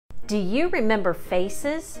Do you remember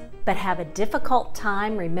faces but have a difficult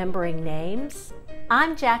time remembering names?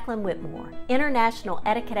 I'm Jacqueline Whitmore, international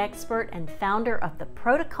etiquette expert and founder of the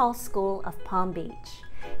Protocol School of Palm Beach.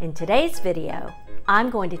 In today's video, I'm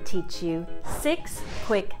going to teach you 6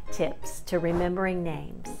 quick tips to remembering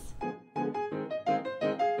names.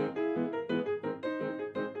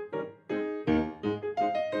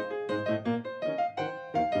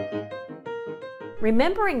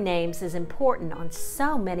 Remembering names is important on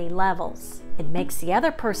so many levels. It makes the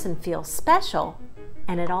other person feel special,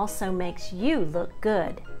 and it also makes you look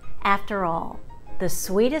good. After all, the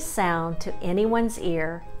sweetest sound to anyone's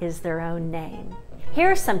ear is their own name.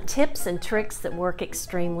 Here are some tips and tricks that work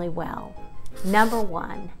extremely well. Number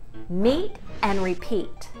 1, meet and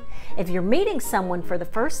repeat. If you're meeting someone for the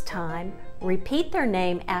first time, repeat their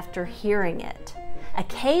name after hearing it.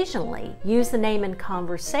 Occasionally, use the name in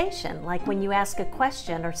conversation, like when you ask a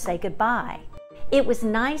question or say goodbye. "It was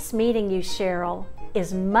nice meeting you, Cheryl,"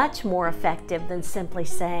 is much more effective than simply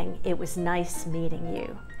saying, "It was nice meeting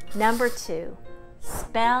you." Number 2,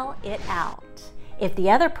 spell it out. If the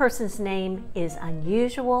other person's name is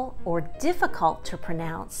unusual or difficult to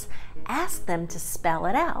pronounce, ask them to spell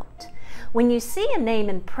it out. When you see a name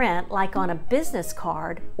in print, like on a business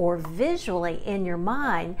card, or visually in your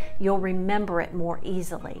mind, you'll remember it more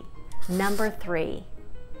easily. Number 3,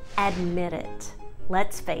 admit it.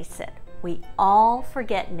 Let's face it, we all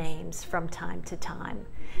forget names from time to time.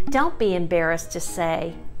 Don't be embarrassed to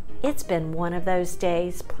say, "It's been one of those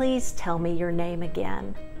days, please tell me your name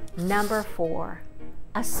again." Number 4,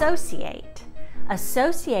 associate.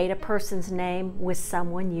 Associate a person's name with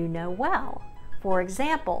someone you know well. For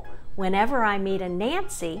example, whenever I meet a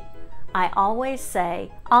Nancy, I always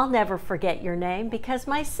say, "I'll never forget your name because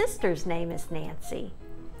my sister's name is Nancy."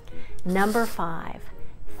 Number 5,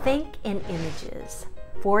 think in images.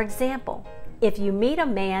 For example, if you meet a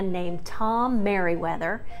man named Tom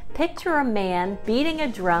Merriweather, picture a man beating a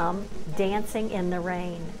drum, dancing in the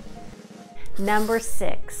rain. Number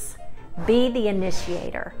 6, be the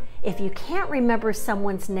initiator. If you can't remember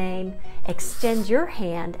someone's name, extend your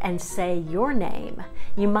hand and say your name.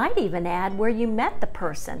 You might even add where you met the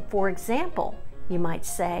person. For example, you might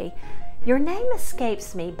say, "Your name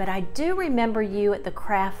escapes me, but I do remember you at the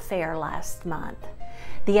craft fair last month."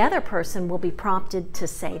 The other person will be prompted to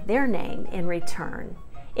say their name in return.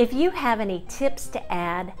 If you have any tips to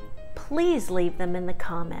add, please leave them in the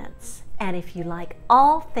comments. And if you like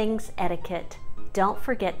all things etiquette, don't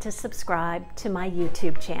forget to subscribe to my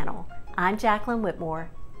YouTube channel. I'm Jacqueline Whitmore.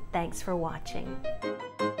 Thanks for watching.